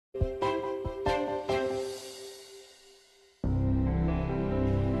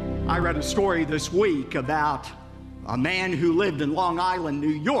I read a story this week about a man who lived in Long Island, New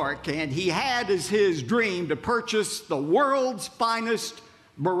York, and he had as his dream to purchase the world's finest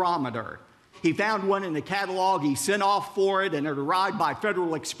barometer. He found one in the catalog, he sent off for it, and it arrived by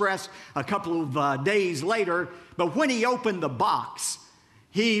Federal Express a couple of days later. But when he opened the box,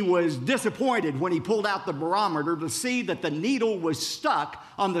 he was disappointed when he pulled out the barometer to see that the needle was stuck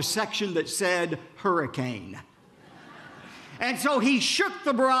on the section that said hurricane. And so he shook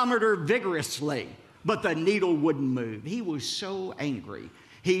the barometer vigorously, but the needle wouldn't move. He was so angry.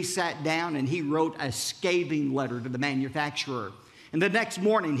 He sat down and he wrote a scathing letter to the manufacturer. And the next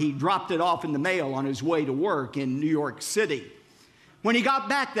morning, he dropped it off in the mail on his way to work in New York City. When he got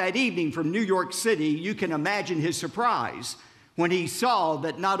back that evening from New York City, you can imagine his surprise when he saw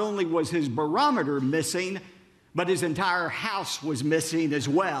that not only was his barometer missing, but his entire house was missing as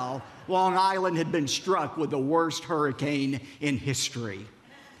well. Long Island had been struck with the worst hurricane in history.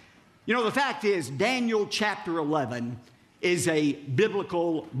 You know, the fact is, Daniel chapter 11 is a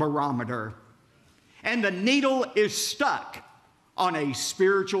biblical barometer, and the needle is stuck on a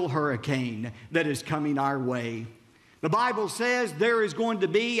spiritual hurricane that is coming our way. The Bible says there is going to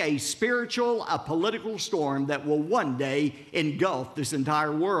be a political storm that will one day engulf this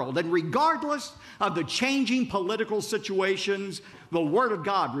entire world. And regardless of the changing political situations, the Word of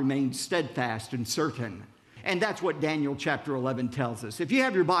God remains steadfast and certain. And that's what Daniel chapter 11 tells us. If you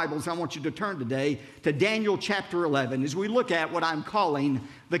have your Bibles, I want you to turn today to Daniel chapter 11 as we look at what I'm calling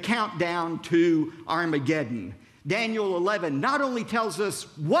the countdown to Armageddon. Daniel 11 not only tells us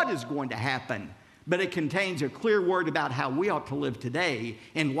what is going to happen, but it contains a clear word about how we ought to live today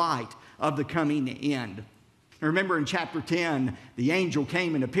in light of the coming end. Remember in chapter 10, the angel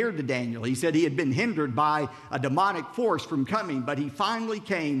came and appeared to Daniel. He said he had been hindered by a demonic force from coming, but he finally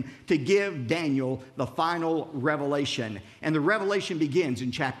came to give Daniel the final revelation. And the revelation begins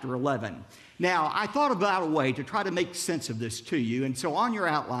in chapter 11. Now, I thought about a way to try to make sense of this to you. And so on your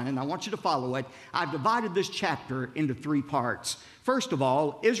outline, and I want you to follow it, I've divided this chapter into three parts. First of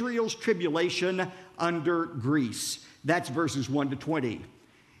all, Israel's tribulation under Greece. That's verses 1 to 20.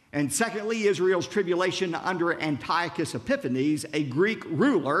 And secondly, Israel's tribulation under Antiochus Epiphanes, a Greek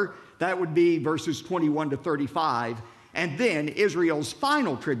ruler. That would be verses 21 to 35. And then Israel's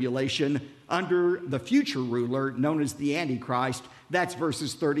final tribulation under the future ruler known as the Antichrist. That's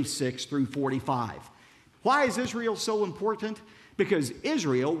verses 36 through 45. Why is Israel so important? Because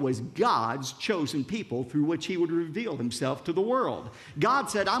Israel was God's chosen people through which he would reveal himself to the world. God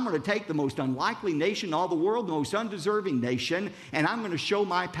said, I'm going to take the most unlikely nation in all the world, the most undeserving nation, and I'm going to show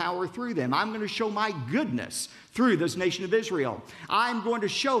my power through them. I'm going to show my goodness through this nation of Israel. I'm going to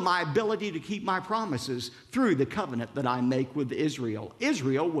show my ability to keep my promises through the covenant that I make with Israel.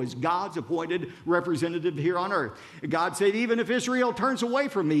 Israel was God's appointed representative here on earth. God said, even if Israel turns away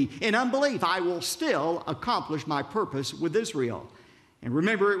from me in unbelief, I will still accomplish my purpose with Israel. And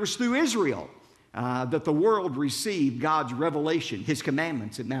remember, it was through Israel that the world received God's revelation, his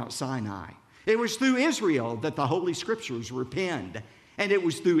commandments at Mount Sinai. It was through Israel that the Holy Scriptures were penned. And it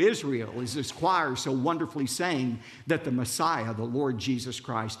was through Israel, as this choir so wonderfully sang, that the Messiah, the Lord Jesus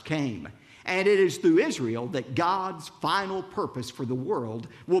Christ, came. And it is through Israel that God's final purpose for the world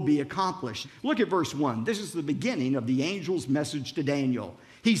will be accomplished. Look at verse 1. This is the beginning of the angel's message to Daniel.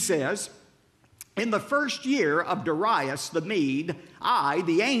 He says, in the first year of Darius the Mede, I,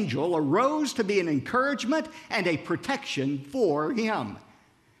 the angel, arose to be an encouragement and a protection for him.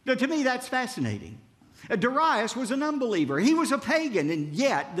 Now, to me, that's fascinating. Darius was an unbeliever. He was a pagan, and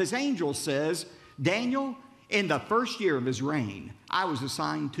yet this angel says, Daniel, in the first year of his reign, I was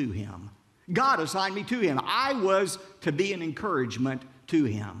assigned to him. God assigned me to him. I was to be an encouragement to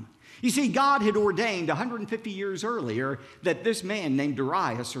him. You see, God had ordained 150 years earlier that this man named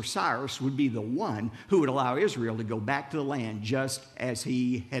Darius or Cyrus would be the one who would allow Israel to go back to the land just as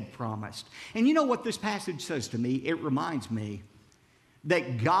he had promised. And you know what this passage says to me? It reminds me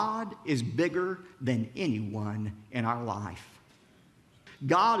that God is bigger than anyone in our life.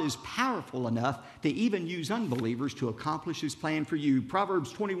 God is powerful enough to even use unbelievers to accomplish his plan for you.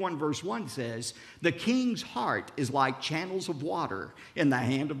 Proverbs 21 verse 1 says, the king's heart is like channels of water in the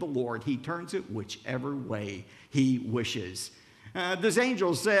hand of the Lord. He turns it whichever way he wishes. This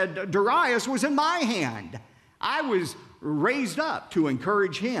angel said, Darius was in my hand. I was raised up to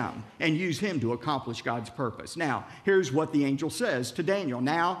encourage him and use him to accomplish God's purpose. Now, here's what the angel says to Daniel.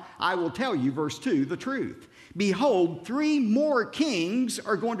 Now, I will tell you, verse 2, the truth. Behold, 3 more kings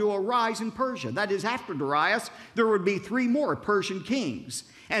are going to arise in Persia. That is, after Darius, there would be 3 more Persian kings.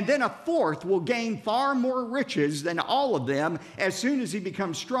 And then a 4th will gain far more riches than all of them. As soon as he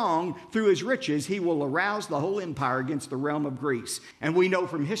becomes strong through his riches, he will arouse the whole empire against the realm of Greece. And we know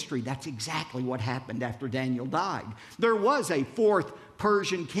from history that's exactly what happened after Daniel died. There was a 4th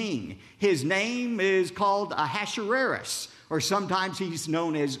Persian king. His name is called Ahasuerus, or sometimes he's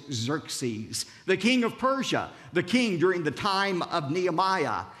known as Xerxes, the king of Persia, the king during the time of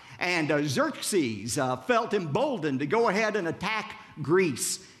Nehemiah. And Xerxes felt emboldened to go ahead and attack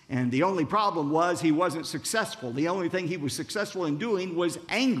Greece. And the only problem was he wasn't successful. The only thing he was successful in doing was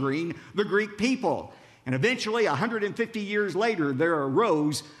angering the Greek people. And eventually, 150 years later, there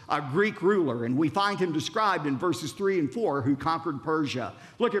arose a Greek ruler, and we find him described in verses 3 and 4, who conquered Persia.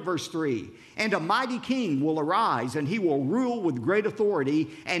 Look at verse 3. And a mighty king will arise, and he will rule with great authority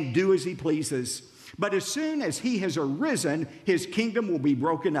and do as he pleases. But as soon as he has arisen, his kingdom will be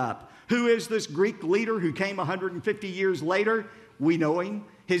broken up. Who is this Greek leader who came 150 years later? We know him.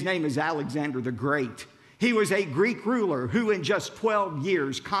 His name is Alexander the Great. He was a Greek ruler who in just 12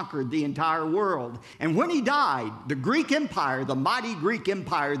 years conquered the entire world. And when he died, the Greek Empire, the mighty Greek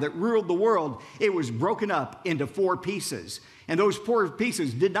Empire that ruled the world, it was broken up into 4 pieces. And those 4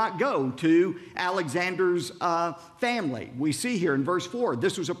 pieces did not go to Alexander's family. We see here in verse 4,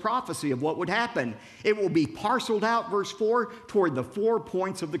 this was a prophecy of what would happen. It will be parceled out, verse 4, toward the 4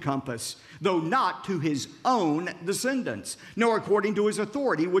 points of the compass, though not to his own descendants, nor according to his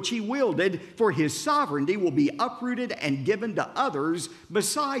authority, which he wielded, for his sovereignty will be uprooted and given to others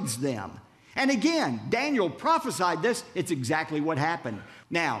besides them. And again, Daniel prophesied this. It's exactly what happened.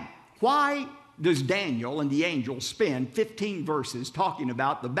 Now, why does Daniel and the angel spend 15 verses talking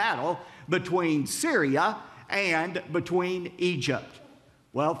about the battle between Syria and between Egypt?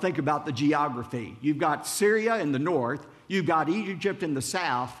 Well, think about the geography. You've got Syria in the north. You've got Egypt in the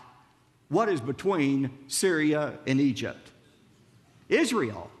south. What is between Syria and Egypt?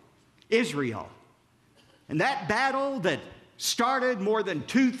 Israel. Israel. And that battle that started more than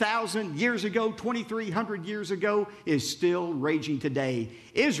 2,000 years ago, 2,300 years ago, is still raging today.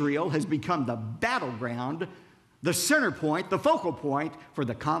 Israel has become the battleground, the center point, the focal point for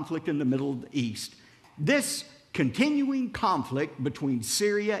the conflict in the Middle East. This continuing conflict between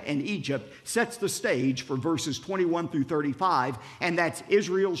Syria and Egypt sets the stage for verses 21 through 35, and that's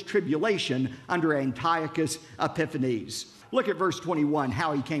Israel's tribulation under Antiochus Epiphanes. Look at verse 21,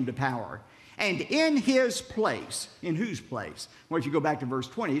 how he came to power. And in his place, in whose place? Well, if you go back to verse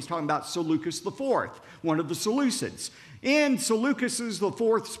 20, he's talking about Seleucus IV, one of the Seleucids. In Seleucus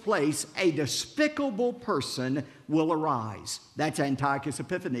IV's place, a despicable person will arise. That's Antiochus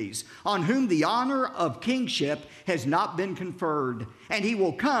Epiphanes, on whom the honor of kingship has not been conferred. And he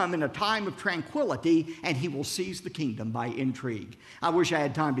will come in a time of tranquility, and he will seize the kingdom by intrigue. I wish I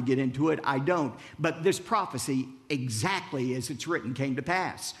had time to get into it. I don't. But this prophecy, exactly as it's written, came to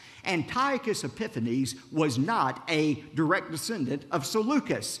pass. Antiochus Epiphanes was not a direct descendant of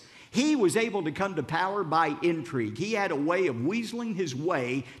Seleucus. He was able to come to power by intrigue. He had a way of weaseling his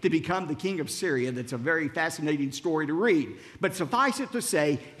way to become the king of Syria. That's a very fascinating story to read. But suffice it to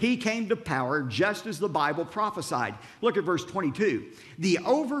say, he came to power just as the Bible prophesied. Look at verse 22. The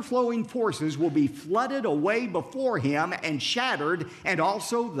overflowing forces will be flooded away before him and shattered, and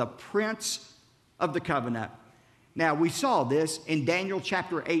also the prince of the covenant. Now, we saw this in Daniel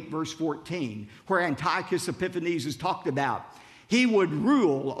chapter 8, verse 14, where Antiochus Epiphanes is talked about. He would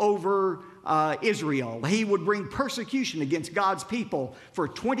rule over Israel. He would bring persecution against God's people for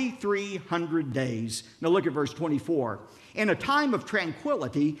 2,300 days. Now look at verse 24. In a time of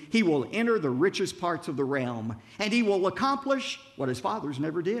tranquility, he will enter the richest parts of the realm, and he will accomplish what his fathers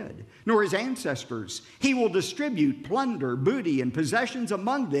never did, nor his ancestors. He will distribute plunder, booty, and possessions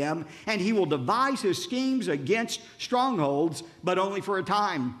among them, and he will devise his schemes against strongholds, but only for a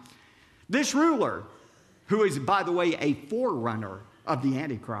time. This ruler, who is, by the way, a forerunner of the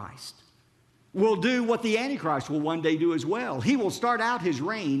Antichrist, will do what the Antichrist will one day do as well. He will start out his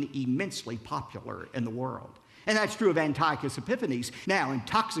reign immensely popular in the world. And that's true of Antiochus Epiphanes. Now,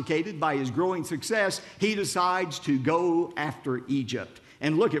 intoxicated by his growing success, he decides to go after Egypt.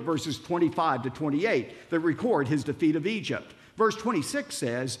 And look at verses 25 to 28 that record his defeat of Egypt. Verse 26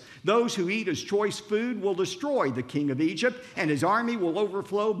 says, those who eat his choice food will destroy the king of Egypt, and his army will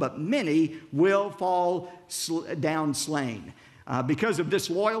overflow, but many will fall down slain. Because of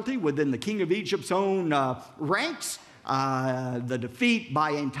disloyalty within the king of Egypt's own ranks, the defeat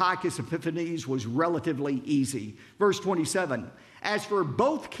by Antiochus Epiphanes was relatively easy. Verse 27, as for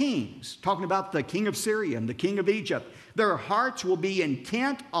both kings, talking about the king of Syria and the king of Egypt, their hearts will be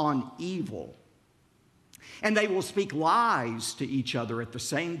intent on evil, and they will speak lies to each other at the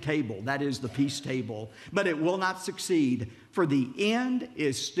same table, that is the peace table, but it will not succeed, for the end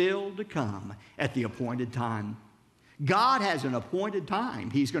is still to come at the appointed time. God has an appointed time.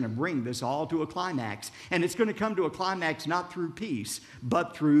 He's going to bring this all to a climax, and it's going to come to a climax not through peace,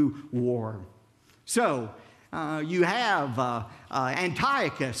 but through war. So you have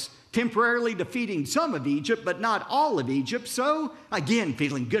Antiochus temporarily defeating some of Egypt, but not all of Egypt. So, again,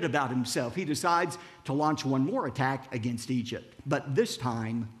 feeling good about himself, he decides to launch one more attack against Egypt. But this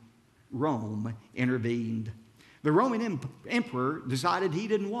time, Rome intervened. The Roman emperor decided he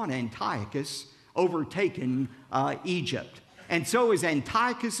didn't want Antiochus overtaken Egypt. And so as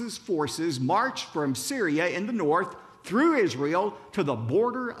Antiochus's forces marched from Syria in the north through Israel to the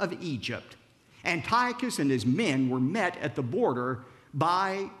border of Egypt, Antiochus and his men were met at the border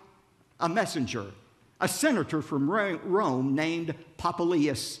by a messenger, a senator from Rome named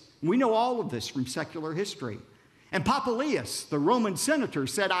Popilius. We know all of this from secular history. And Popilius, the Roman senator,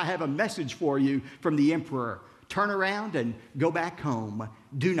 said, I have a message for you from the emperor. Turn around and go back home.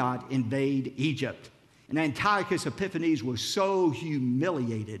 Do not invade Egypt. And Antiochus Epiphanes was so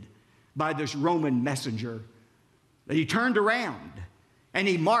humiliated by this Roman messenger that he turned around and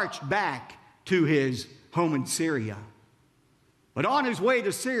he marched back to his home in Syria. But on his way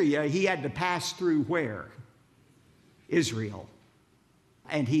to Syria, he had to pass through where? Israel.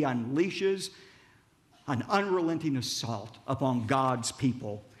 And he unleashes an unrelenting assault upon God's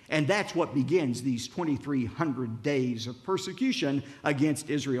people. And that's what begins these 2,300 days of persecution against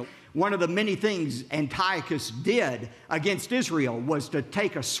Israel. One of the many things Antiochus did against Israel was to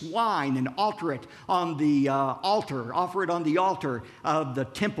take a swine and offer it on the altar of the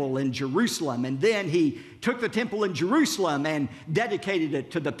temple in Jerusalem. And then he took the temple in Jerusalem and dedicated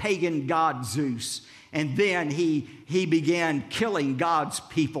it to the pagan god Zeus. And then he began killing God's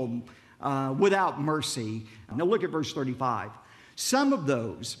people without mercy. Now look at verse 35. Some of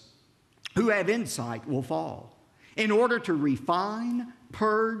those who have insight will fall in order to refine,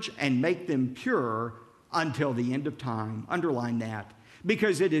 purge, and make them pure until the end of time. Underline that.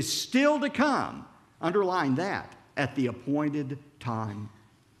 Because it is still to come, underline that, at the appointed time.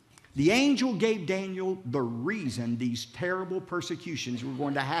 The angel gave Daniel the reason these terrible persecutions were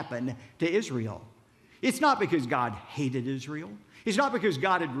going to happen to Israel. It's not because God hated Israel. It's not because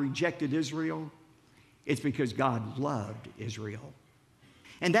God had rejected Israel. It's because God loved Israel.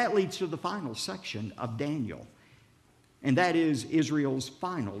 And that leads to the final section of Daniel. And that is Israel's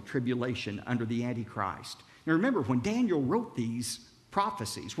final tribulation under the Antichrist. Now remember, when Daniel wrote these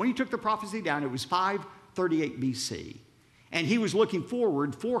prophecies, when he took the prophecy down, it was 538 BC. And he was looking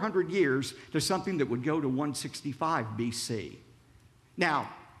forward 400 years to something that would go to 165 BC. Now,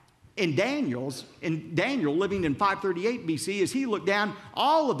 in Daniel living in 538 BC, as he looked down,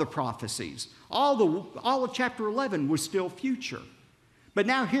 all of the prophecies, all of chapter 11 was still future. But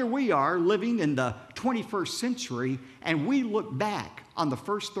now here we are living in the 21st century, and we look back on the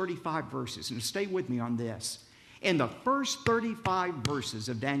first 35 verses. And stay with me on this. In the first 35 verses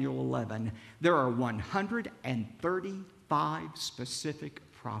of Daniel 11, there are 135 specific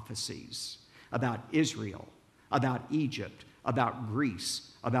prophecies about Israel, about Egypt, about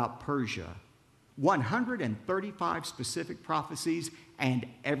Greece, about Persia. 135 specific prophecies, and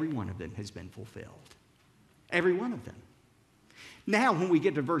every one of them has been fulfilled. Every one of them. Now, when we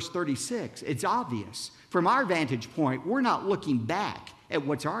get to verse 36, it's obvious. From our vantage point, we're not looking back at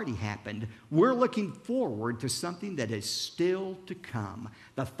what's already happened. We're looking forward to something that is still to come,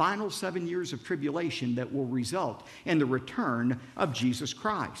 the final 7 years of tribulation that will result in the return of Jesus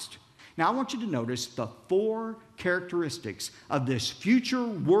Christ. Now, I want you to notice the 4 characteristics of this future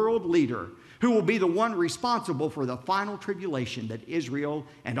world leader who will be the one responsible for the final tribulation that Israel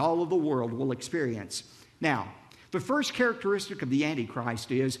and all of the world will experience. Now, the first characteristic of the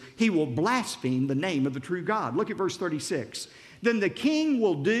Antichrist is he will blaspheme the name of the true God. Look at verse 36. Then the king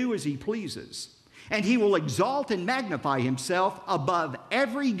will do as he pleases, and he will exalt and magnify himself above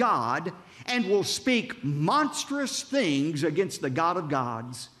every god, and will speak monstrous things against the God of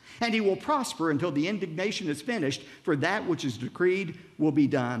gods. And he will prosper until the indignation is finished, for that which is decreed will be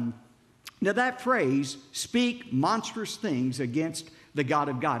done. Now that phrase, speak monstrous things against the God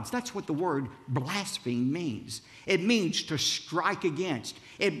of gods, that's what the word blaspheme means. It means to strike against.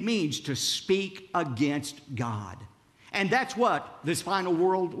 It means to speak against God. And that's what this final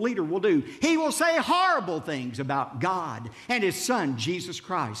world leader will do. He will say horrible things about God and his Son, Jesus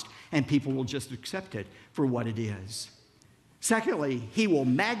Christ, and people will just accept it for what it is. Secondly, he will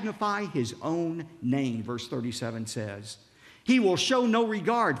magnify his own name, verse 37 says. He will show no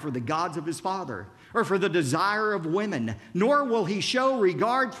regard for the gods of his father or for the desire of women, nor will he show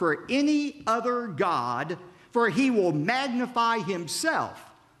regard for any other god, for he will magnify himself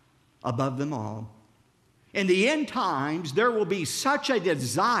above them all. In the end times, there will be such a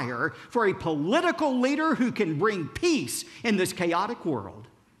desire for a political leader who can bring peace in this chaotic world.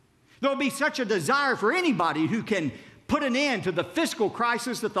 There will be such a desire for anybody who can put an end to the fiscal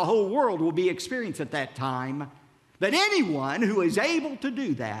crisis that the whole world will be experiencing at that time, that anyone who is able to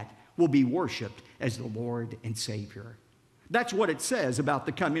do that will be worshiped as the Lord and Savior. That's what it says about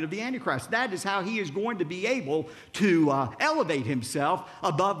the coming of the Antichrist. That is how he is going to be able to elevate himself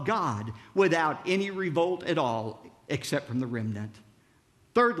above God without any revolt at all, except from the remnant.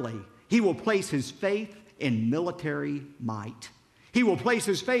 Thirdly, he will place his faith in military might. He will place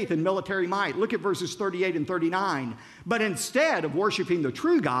his faith in military might. Look at verses 38 and 39. But instead of worshiping the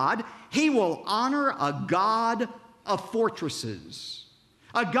true God, he will honor a God of fortresses,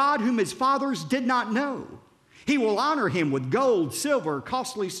 a God whom his fathers did not know. He will honor him with gold, silver,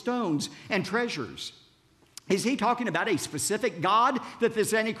 costly stones, and treasures. Is he talking about a specific God that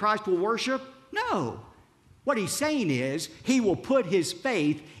this Antichrist will worship? No. What he's saying is he will put his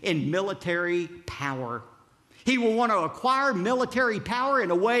faith in military power. He will want to acquire military power in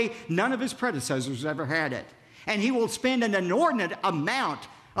a way none of his predecessors ever had it. And he will spend an inordinate amount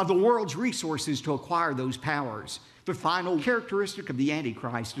of the world's resources to acquire those powers. The final characteristic of the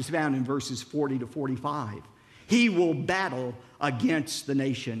Antichrist is found in verses 40 to 45. He will battle against the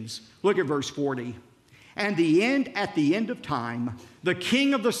nations. Look at verse 40. And at the end of time, the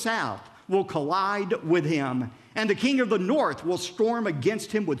king of the south will collide with him, and the king of the north will storm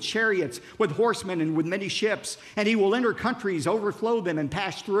against him with chariots, with horsemen, and with many ships. And he will enter countries, overflow them, and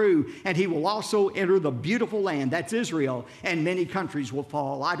pass through. And he will also enter the beautiful land, that's Israel, and many countries will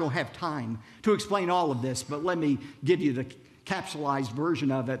fall. I don't have time to explain all of this, but let me give you the capsulized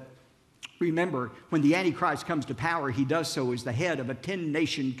version of it. Remember, when the Antichrist comes to power, he does so as the head of a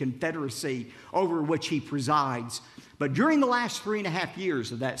 10-nation confederacy over which he presides. But during the last 3.5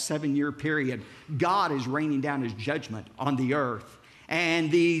 years of that 7-year period, God is raining down his judgment on the earth.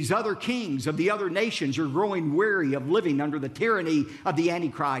 And these other kings of the other nations are growing weary of living under the tyranny of the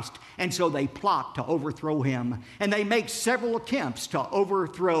Antichrist. And so they plot to overthrow him. And they make several attempts to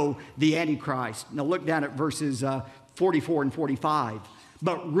overthrow the Antichrist. Now look down at verses 44 and 45.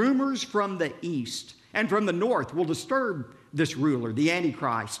 But rumors from the east and from the north will disturb this ruler, the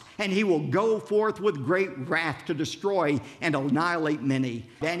Antichrist, and he will go forth with great wrath to destroy and annihilate many.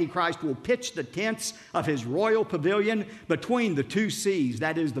 The Antichrist will pitch the tents of his royal pavilion between the two seas,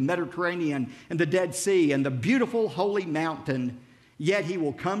 that is the Mediterranean and the Dead Sea and the beautiful holy mountain. Yet he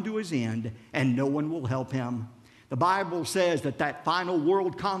will come to his end and no one will help him. The Bible says that final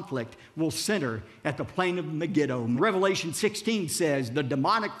world conflict will center at the plain of Megiddo. Revelation 16 says the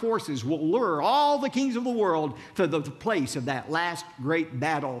demonic forces will lure all the kings of the world to the place of that last great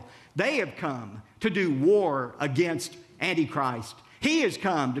battle. They have come to do war against Antichrist. He has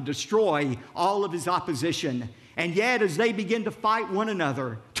come to destroy all of his opposition. And yet as they begin to fight one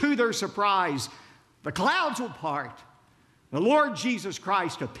another, to their surprise, the clouds will part. The Lord Jesus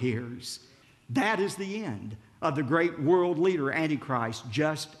Christ appears. That is the end of the great world leader, Antichrist,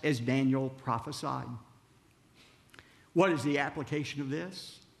 just as Daniel prophesied. What is the application of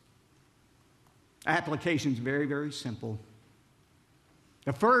this? Application is very, very simple.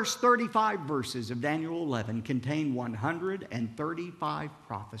 The first 35 verses of Daniel 11 contain 135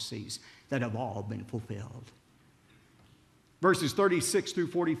 prophecies that have all been fulfilled. Verses 36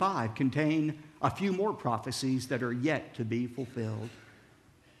 through 45 contain a few more prophecies that are yet to be fulfilled.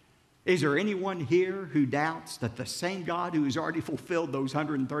 Is there anyone here who doubts that the same God who has already fulfilled those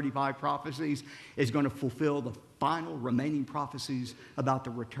 135 prophecies is going to fulfill the final remaining prophecies about the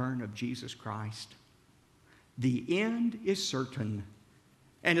return of Jesus Christ? The end is certain.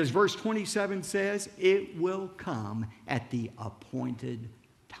 And as verse 27 says, it will come at the appointed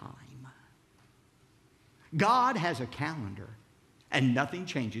time. God has a calendar, and nothing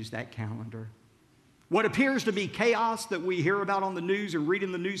changes that calendar. What appears to be chaos that we hear about on the news and read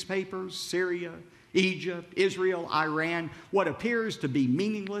in the newspapers, Syria, Egypt, Israel, Iran, what appears to be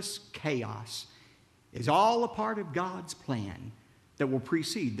meaningless chaos is all a part of God's plan that will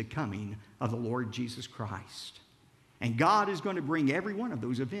precede the coming of the Lord Jesus Christ. And God is going to bring every one of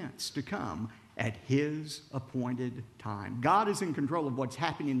those events to come at his appointed time. God is in control of what's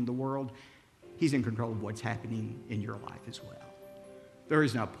happening in the world. He's in control of what's happening in your life as well. There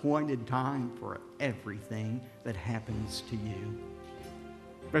is an appointed time for everything that happens to you.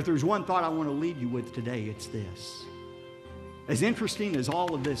 But if there's one thought I want to leave you with today, it's this. As interesting as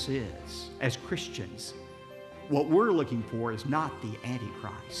all of this is, as Christians, what we're looking for is not the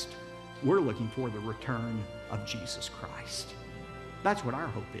Antichrist. We're looking for the return of Jesus Christ. That's what our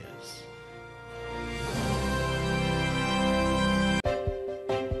hope is.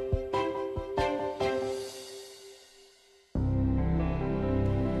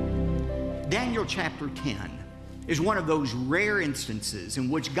 Daniel chapter 10 is one of those rare instances in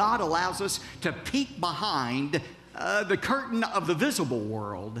which God allows us to peek behind the curtain of the visible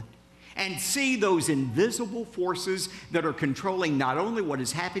world and see those invisible forces that are controlling not only what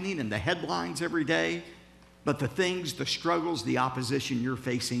is happening in the headlines every day, but the things, the struggles, the opposition you're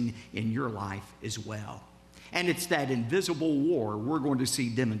facing in your life as well. And it's that invisible war we're going to see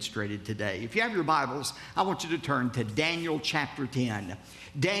demonstrated today. If you have your Bibles, I want you to turn to Daniel chapter 10.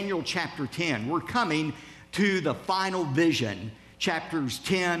 Daniel chapter 10. We're coming to the final vision, chapters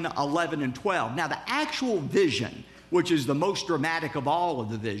 10, 11, and 12. Now, the actual vision, which is the most dramatic of all of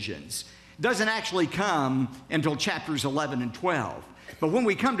the visions, doesn't actually come until chapters 11 and 12. But when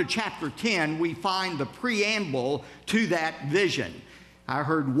we come to chapter 10, we find the preamble to that vision. I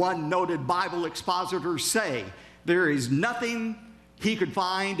heard one noted Bible expositor say, there is nothing he could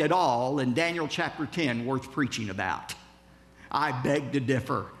find at all in Daniel chapter 10 worth preaching about. I beg to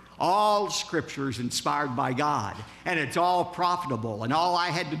differ. All Scripture is inspired by God, and it's all profitable, and all I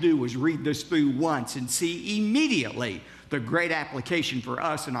had to do was read this through once and see immediately the great application for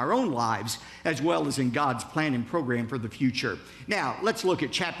us in our own lives, as well as in God's plan and program for the future. Now, let's look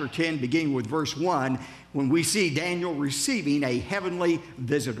at chapter 10, beginning with verse 1, when we see Daniel receiving a heavenly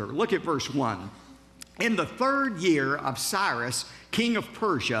visitor. Look at verse 1. In the 3rd year of Cyrus, king of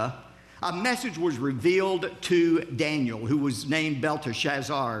Persia, a message was revealed to Daniel, who was named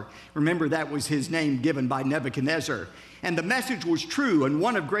Belteshazzar. Remember, that was his name given by Nebuchadnezzar. And the message was true and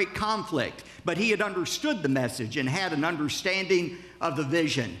one of great conflict, but he had understood the message and had an understanding of the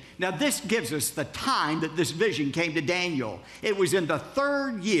vision. Now, this gives us the time that this vision came to Daniel. It was in the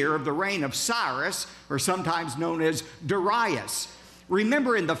 3rd year of the reign of Cyrus, or sometimes known as Darius.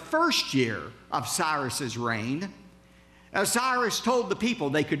 Remember, in the 1st year of Cyrus's reign, Cyrus told the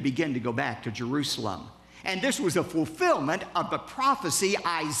people they could begin to go back to Jerusalem. And this was a fulfillment of the prophecy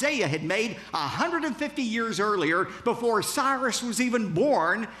Isaiah had made 150 years earlier, before Cyrus was even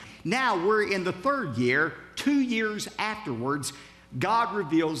born. Now we're in the 3rd year. 2 years afterwards, God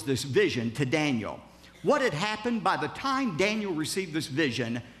reveals this vision to Daniel. What had happened by the time Daniel received this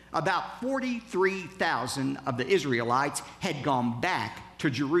vision, about 43,000 of the Israelites had gone back to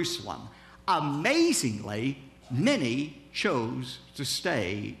Jerusalem. Amazingly, many chose to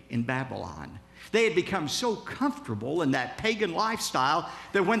stay in Babylon. They had become so comfortable in that pagan lifestyle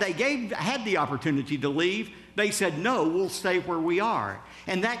that when they had the opportunity to leave, they said, no, we'll stay where we are.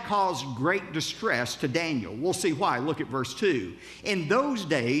 And that caused great distress to Daniel. We'll see why. Look at verse 2. In those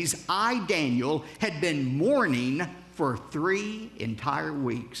days, I, Daniel, had been mourning for 3 entire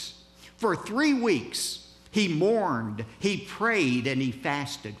weeks. For 3 weeks, he mourned, he prayed, and he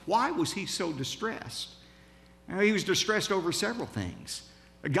fasted. Why was he so distressed? He was distressed over several things.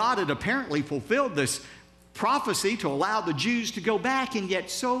 God had apparently fulfilled this prophecy to allow the Jews to go back, and yet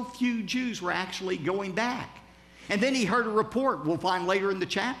so few Jews were actually going back. And then he heard a report, we'll find later in the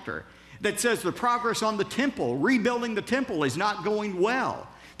chapter, that says the progress on the temple, rebuilding the temple, is not going well.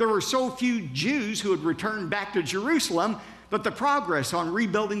 There were so few Jews who had returned back to Jerusalem that the progress on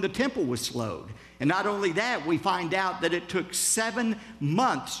rebuilding the temple was slowed. And not only that, we find out that it took 7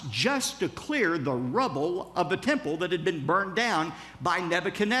 months just to clear the rubble of the temple that had been burned down by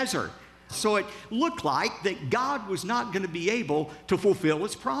Nebuchadnezzar. So it looked like that God was not going to be able to fulfill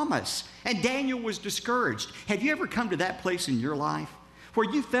his promise. And Daniel was discouraged. Have you ever come to that place in your life where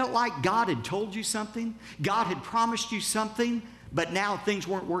you felt like God had told you something, God had promised you something, but now things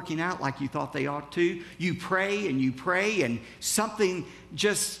weren't working out like you thought they ought to? You pray, and something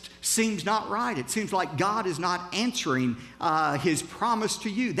just seems not right. It seems like God is not answering his promise to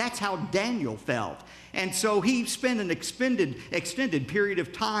you. That's how Daniel felt. And so he spent an extended period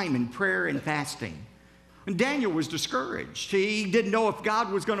of time in prayer and fasting. And Daniel was discouraged. He didn't know if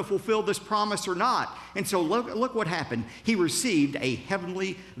God was going to fulfill this promise or not. And so look what happened. He received a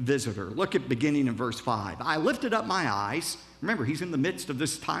heavenly visitor. Look at beginning in verse 5. I lifted up my eyes. Remember, he's in the midst of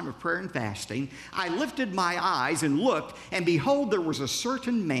this time of prayer and fasting. I lifted my eyes and looked, and behold, there was a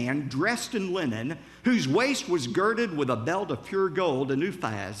certain man dressed in linen, whose waist was girded with a belt of pure gold and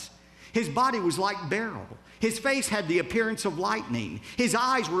uphaz. His body was like beryl. His face had the appearance of lightning. His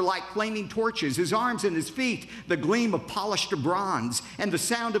eyes were like flaming torches. His arms and his feet, the gleam of polished bronze. And the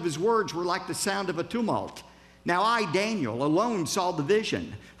sound of his words were like the sound of a tumult. Now I, Daniel, alone saw the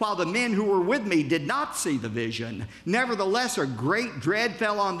vision, while the men who were with me did not see the vision. Nevertheless, a great dread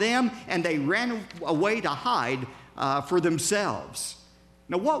fell on them, and they ran away to hide for themselves.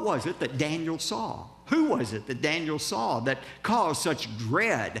 Now, what was it that Daniel saw? Who was it that Daniel saw that caused such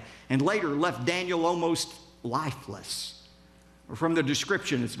dread and later left Daniel almost lifeless? From the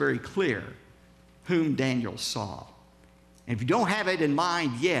description, it's very clear whom Daniel saw. And if you don't have it in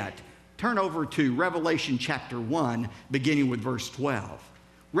mind yet, turn over to Revelation chapter 1, beginning with verse 12.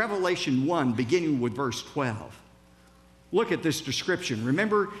 Revelation 1, beginning with verse 12. Look at this description.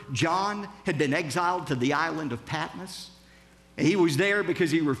 Remember, John had been exiled to the island of Patmos. He was there because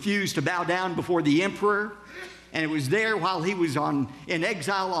he refused to bow down before the emperor. And it was there while he was in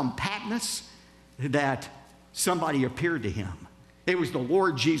exile on Patmos that somebody appeared to him. It was the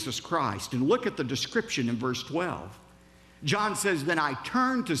Lord Jesus Christ. And look at the description in verse 12. John says, "Then I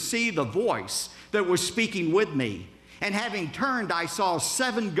turned to see the voice that was speaking with me. And having turned, I saw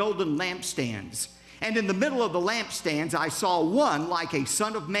 7 golden lampstands. And in the middle of the lampstands, I saw one like a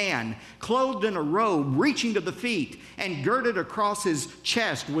son of man, clothed in a robe reaching to the feet, and girded across his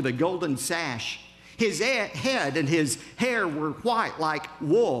chest with a golden sash. His head and his hair were white like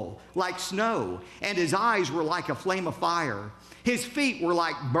wool, like snow, and his eyes were like a flame of fire. His feet were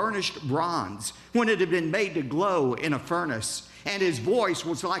like burnished bronze, when it had been made to glow in a furnace. And his voice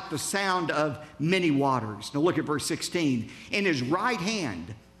was like the sound of many waters." Now look at verse 16. "In his right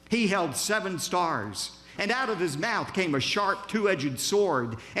hand he held 7 stars, and out of his mouth came a sharp 2-edged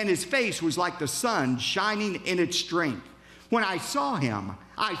sword, and his face was like the sun shining in its strength. When I saw him,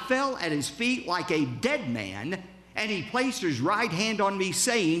 I fell at his feet like a dead man, and he placed his right hand on me,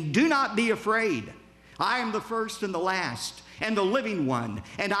 saying, 'Do not be afraid. I am the first and the last, and the living one.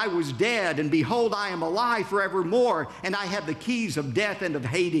 And I was dead, and behold, I am alive forevermore, and I have the keys of death and of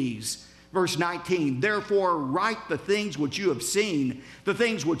Hades.'" Verse 19, "Therefore write the things which you have seen, the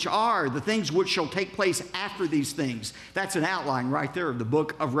things which are, the things which shall take place after these things." That's an outline right there of the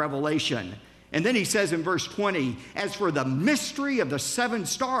book of Revelation. And then he says in verse 20, "As for the mystery of the 7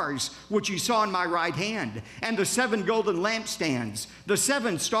 stars which you saw in my right hand, and the 7 golden lampstands, the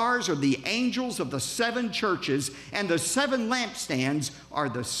 7 stars are the angels of the 7 churches, and the 7 lampstands are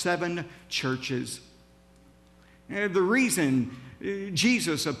the 7 churches." The reason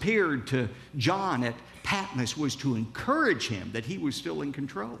Jesus appeared to John at Patmos was to encourage him that he was still in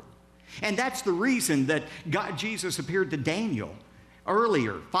control. And that's the reason that Jesus appeared to Daniel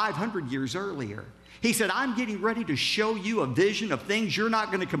earlier, 500 years earlier. He said, "I'm getting ready to show you a vision of things you're not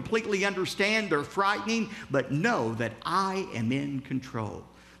going to completely understand. They're frightening, but know that I am in control."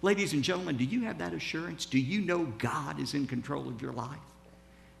 Ladies and gentlemen, do you have that assurance? Do you know God is in control of your life?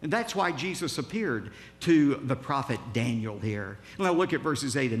 And that's why Jesus appeared to the prophet Daniel here. Now look at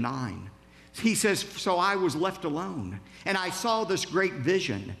verses 8 and 9. He says, "So I was left alone, and I saw this great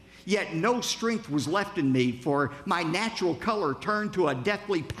vision. Yet no strength was left in me, for my natural color turned to a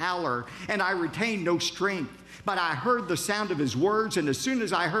deathly pallor, and I retained no strength. But I heard the sound of his words, and as soon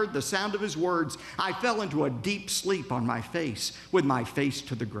as I heard the sound of his words, I fell into a deep sleep on my face, with my face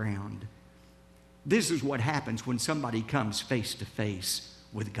to the ground." This is what happens when somebody comes face to face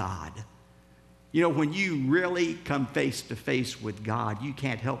with God. You know, when you really come face to face with God, you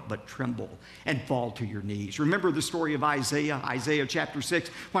can't help but tremble and fall to your knees. Remember the story of Isaiah, Isaiah chapter 6,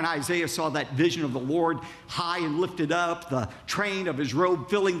 when Isaiah saw that vision of the Lord high and lifted up, the train of his robe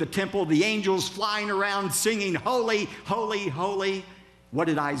filling the temple, the angels flying around singing, "Holy, holy, holy." What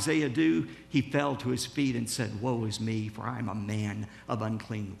did Isaiah do? He fell to his feet and said, "Woe is me, for I am a man of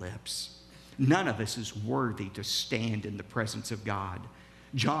unclean lips." None of us is worthy to stand in the presence of God.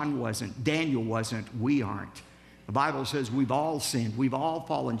 John wasn't, Daniel wasn't, we aren't. The Bible says we've all sinned. We've all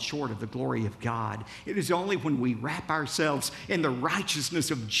fallen short of the glory of God. It is only when we wrap ourselves in the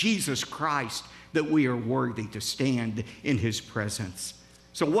righteousness of Jesus Christ that we are worthy to stand in his presence.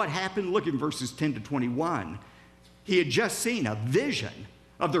 So what happened? Look in verses 10 to 21. He had just seen a vision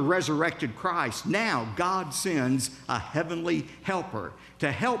of the resurrected Christ. Now God sends a heavenly helper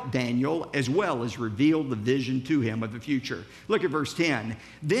to help Daniel as well as reveal the vision to him of the future. Look at verse 10.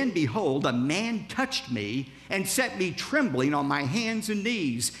 "Then behold, a man touched me and set me trembling on my hands and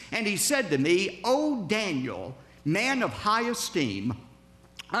knees. And he said to me, 'O Daniel, man of high esteem,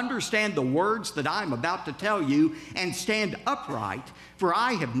 understand the words that I am about to tell you and stand upright, for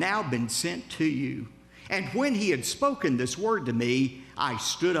I have now been sent to you.' And when he had spoken this word to me, I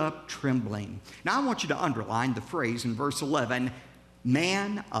stood up trembling." Now I want you to underline the phrase in verse 11,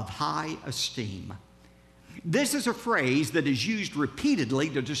 man of high esteem. This is a phrase that is used repeatedly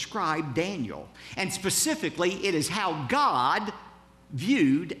to describe Daniel. And specifically, it is how God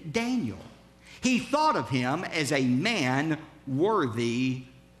viewed Daniel. He thought of him as a man worthy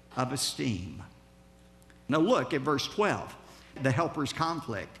of esteem. Now look at verse 12, the helper's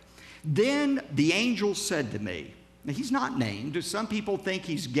conflict. Then the angel said to me, now, he's not named. Some people think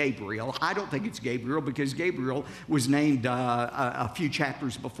he's Gabriel. I don't think it's Gabriel because Gabriel was named a few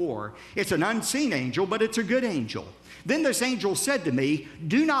chapters before. It's an unseen angel, but it's a good angel. Then this angel said to me,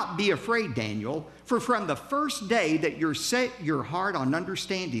 do not be afraid, Daniel, for from the first day that you set your heart on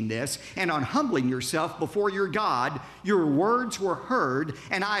understanding this and on humbling yourself before your God, your words were heard,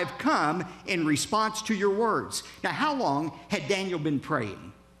 and I have come in response to your words. Now, how long had Daniel been praying?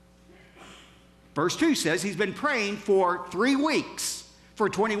 Verse 2 says he's been praying for 3 weeks, for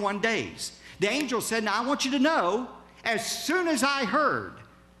 21 days. The angel said, now I want you to know, as soon as I heard,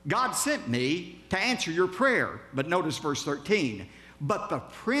 God sent me to answer your prayer. But notice verse 13. But the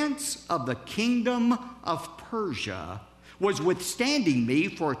prince of the kingdom of Persia was withstanding me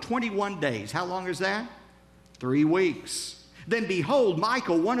for 21 days. How long is that? 3 weeks. Then behold,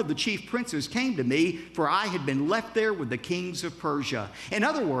 Michael, one of the chief princes, came to me, for I had been left there with the kings of Persia. In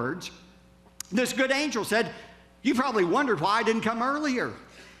other words, this good angel said, you probably wondered why I didn't come earlier.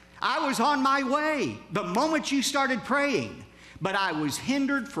 I was on my way the moment you started praying, but I was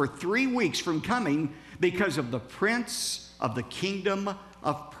hindered for 3 weeks from coming because of the prince of the kingdom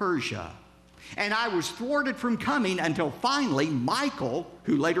of Persia. And I was thwarted from coming until finally Michael,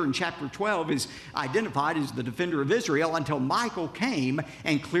 who later in chapter 12 is identified as the defender of Israel, until Michael came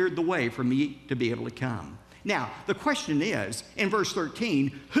and cleared the way for me to be able to come. Now, the question is, in verse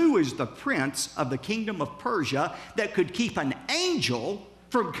 13, who is the prince of the kingdom of Persia that could keep an angel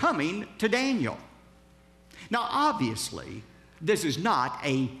from coming to Daniel? Now, obviously, this is not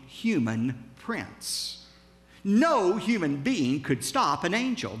a human prince. No human being could stop an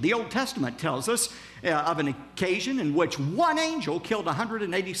angel. The Old Testament tells us of an occasion in which one angel killed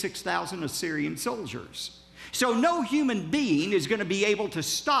 186,000 Assyrian soldiers. So no human being is going to be able to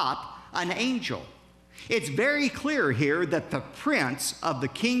stop an angel. It's very clear here that the prince of the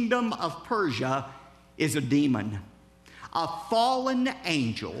kingdom of Persia is a demon, a fallen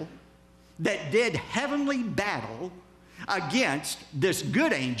angel that did heavenly battle against this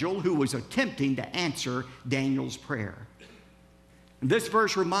good angel who was attempting to answer Daniel's prayer. This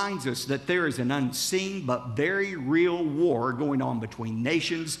verse reminds us that there is an unseen but very real war going on between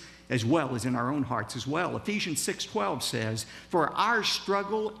nations as well as in our own hearts as well. Ephesians 6:12 says, for our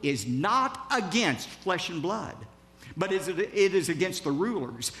struggle is not against flesh and blood, but it is against the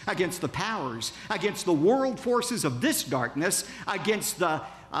rulers, against the powers, against the world forces of this darkness, against the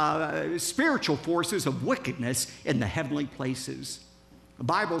spiritual forces of wickedness in the heavenly places. The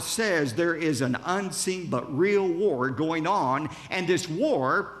Bible says there is an unseen but real war going on, and this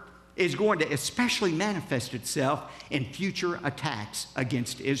war is going to especially manifest itself in future attacks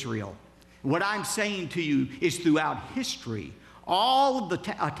against Israel. What I'm saying to you is throughout history, all of the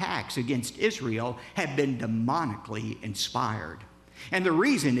attacks against Israel have been demonically inspired. And the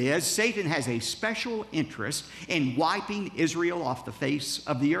reason is Satan has a special interest in wiping Israel off the face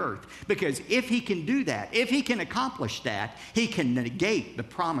of the earth. Because if he can do that, if he can accomplish that, he can negate the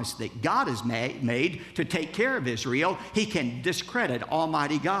promise that God has made to take care of Israel. He can discredit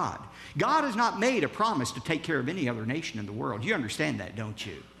Almighty God. God has not made a promise to take care of any other nation in the world. You understand that, don't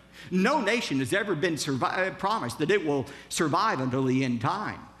you? No nation has ever been promised that it will survive until the end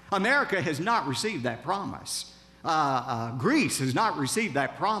time. America has not received that promise. Greece has not received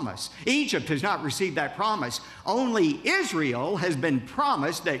that promise. Egypt has not received that promise. Only Israel has been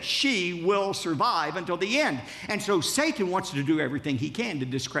promised that she will survive until the end. And so Satan wants to do everything he can to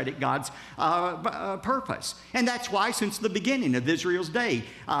discredit God's purpose. And that's why since the beginning of Israel's day,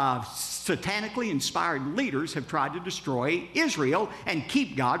 satanically inspired leaders have tried to destroy Israel and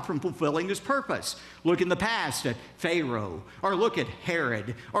keep God from fulfilling his purpose. Look in the past at Pharaoh, or look at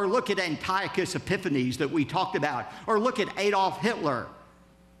Herod, or look at Antiochus Epiphanes that we talked about, or look at Adolf Hitler.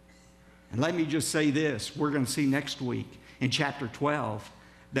 And let me just say this, we're going to see next week in chapter 12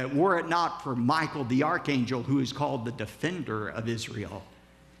 that were it not for Michael the archangel, who is called the defender of Israel,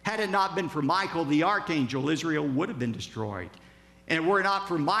 had it not been for Michael the archangel, Israel would have been destroyed. And were it not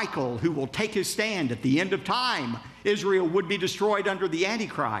for Michael, who will take his stand at the end of time, Israel would be destroyed under the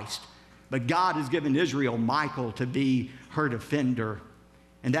Antichrist. But God has given Israel Michael to be her defender.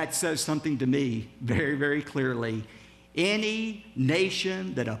 And that says something to me very, very clearly. Any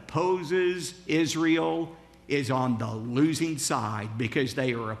nation that opposes Israel is on the losing side because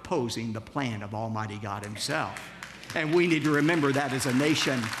they are opposing the plan of Almighty God himself. And we need to remember that as a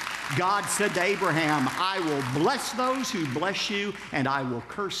nation. God said to Abraham, I will bless those who bless you, and I will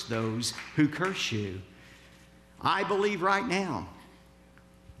curse those who curse you. I believe right now,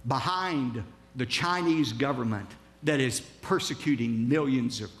 behind the Chinese government that is persecuting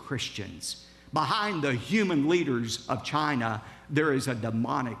millions of Christians, behind the human leaders of China, there is a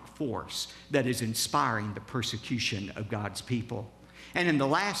demonic force that is inspiring the persecution of God's people. And in the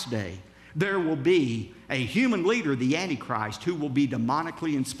last day, there will be a human leader, the Antichrist, who will be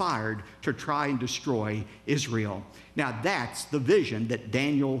demonically inspired to try and destroy Israel. Now, that's the vision that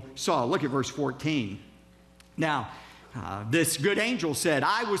Daniel saw. Look at verse 14. Now, this good angel said,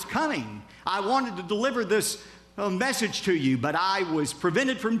 I was coming. I wanted to deliver this message to you, but I was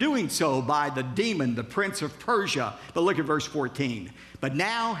prevented from doing so by the demon, the prince of Persia. But look at verse 14. But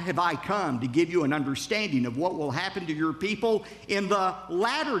now have I come to give you an understanding of what will happen to your people in the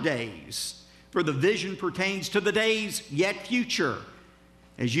latter days. For the vision pertains to the days yet future.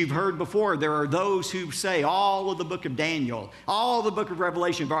 As you've heard before, there are those who say all of the book of Daniel, all the book of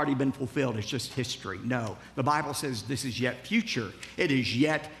Revelation have already been fulfilled. It's just history. No, the Bible says this is yet future. It is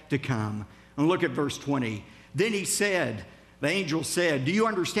yet to come. And look at verse 20. Then he said, the angel said, do you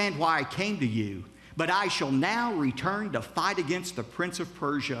understand why I came to you? But I shall now return to fight against the prince of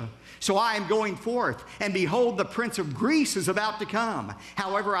Persia. So I am going forth, and behold, the prince of Greece is about to come.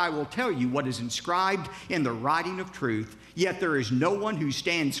 However, I will tell you what is inscribed in the writing of truth. Yet there is no one who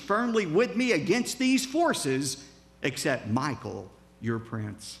stands firmly with me against these forces except Michael, your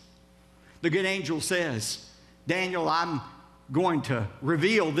prince. The good angel says, Daniel, I'm going to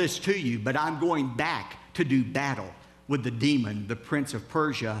reveal this to you, but I'm going back to do battle with the demon, the prince of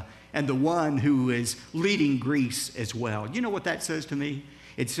Persia, and the one who is leading Greece as well. You know what that says to me?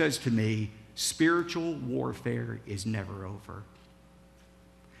 It says to me, spiritual warfare is never over.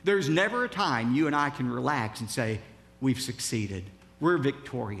 There's never a time you and I can relax and say, we've succeeded. We're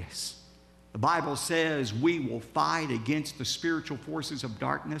victorious. The Bible says we will fight against the spiritual forces of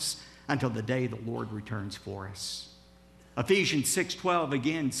darkness until the day the Lord returns for us. Ephesians 6:12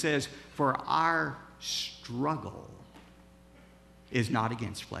 again says, for our struggle is not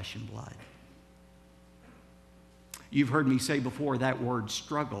against flesh and blood. You've heard me say before that word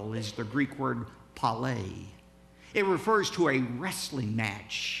struggle is the Greek word palē. It refers to a wrestling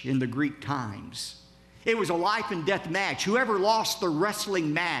match in the Greek times. It was a life and death match. Whoever lost the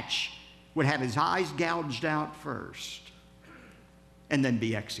wrestling match would have his eyes gouged out first and then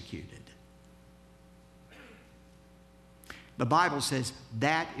be executed. The Bible says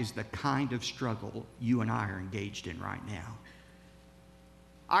that is the kind of struggle you and I are engaged in right now.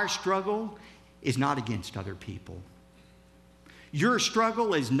 Our struggle is not against other people. Your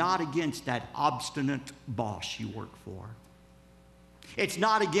struggle is not against that obstinate boss you work for. It's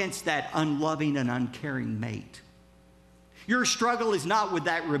not against that unloving and uncaring mate. Your struggle is not with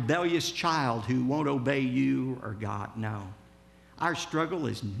that rebellious child who won't obey you or God. No. Our struggle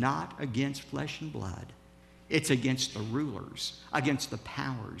is not against flesh and blood. It's against the rulers, against the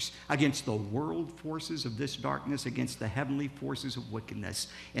powers, against the world forces of this darkness, against the heavenly forces of wickedness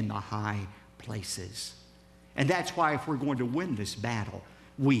in the high places. And that's why if we're going to win this battle,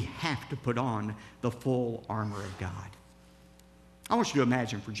 we have to put on the full armor of God. I want you to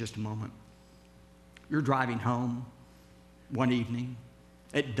imagine for just a moment. You're driving home one evening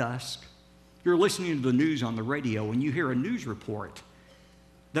at dusk. You're listening to the news on the radio and you hear a news report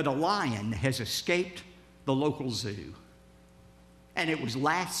that a lion has escaped the local zoo, and it was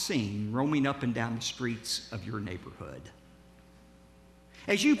last seen roaming up and down the streets of your neighborhood.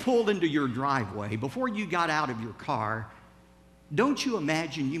 As you pulled into your driveway, before you got out of your car, don't you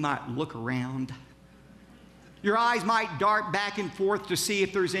imagine you might look around? Your eyes might dart back and forth to see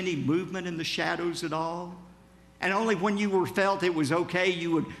if there's any movement in the shadows at all. And only when you felt it was okay,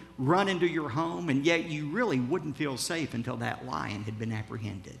 you would run into your home, and yet you really wouldn't feel safe until that lion had been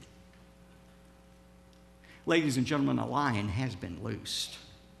apprehended. Ladies and gentlemen, a lion has been loosed.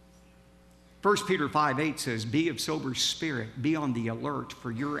 1 Peter 5:8 says, be of sober spirit, be on the alert,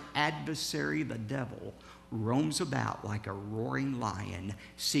 for your adversary, the devil, roams about like a roaring lion,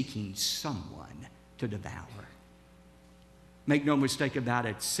 seeking someone to devour. Make no mistake about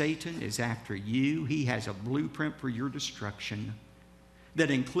it, Satan is after you. He has a blueprint for your destruction that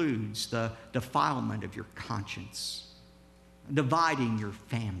includes the defilement of your conscience, dividing your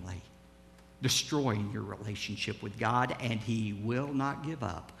family, destroying your relationship with God, and he will not give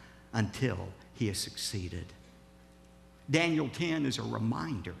up until he has succeeded. Daniel 10 is a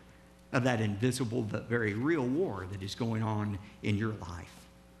reminder of that invisible but very real war that is going on in your life.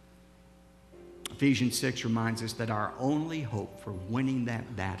 Ephesians 6 reminds us that our only hope for winning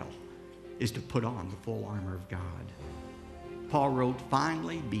that battle is to put on the full armor of God. Paul wrote,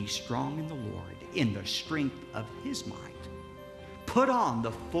 finally, be strong in the Lord, in the strength of his might. Put on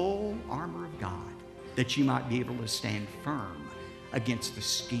the full armor of God, that you might be able to stand firm against the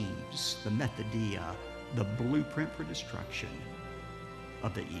schemes, the methodia, the blueprint for destruction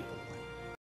of the evil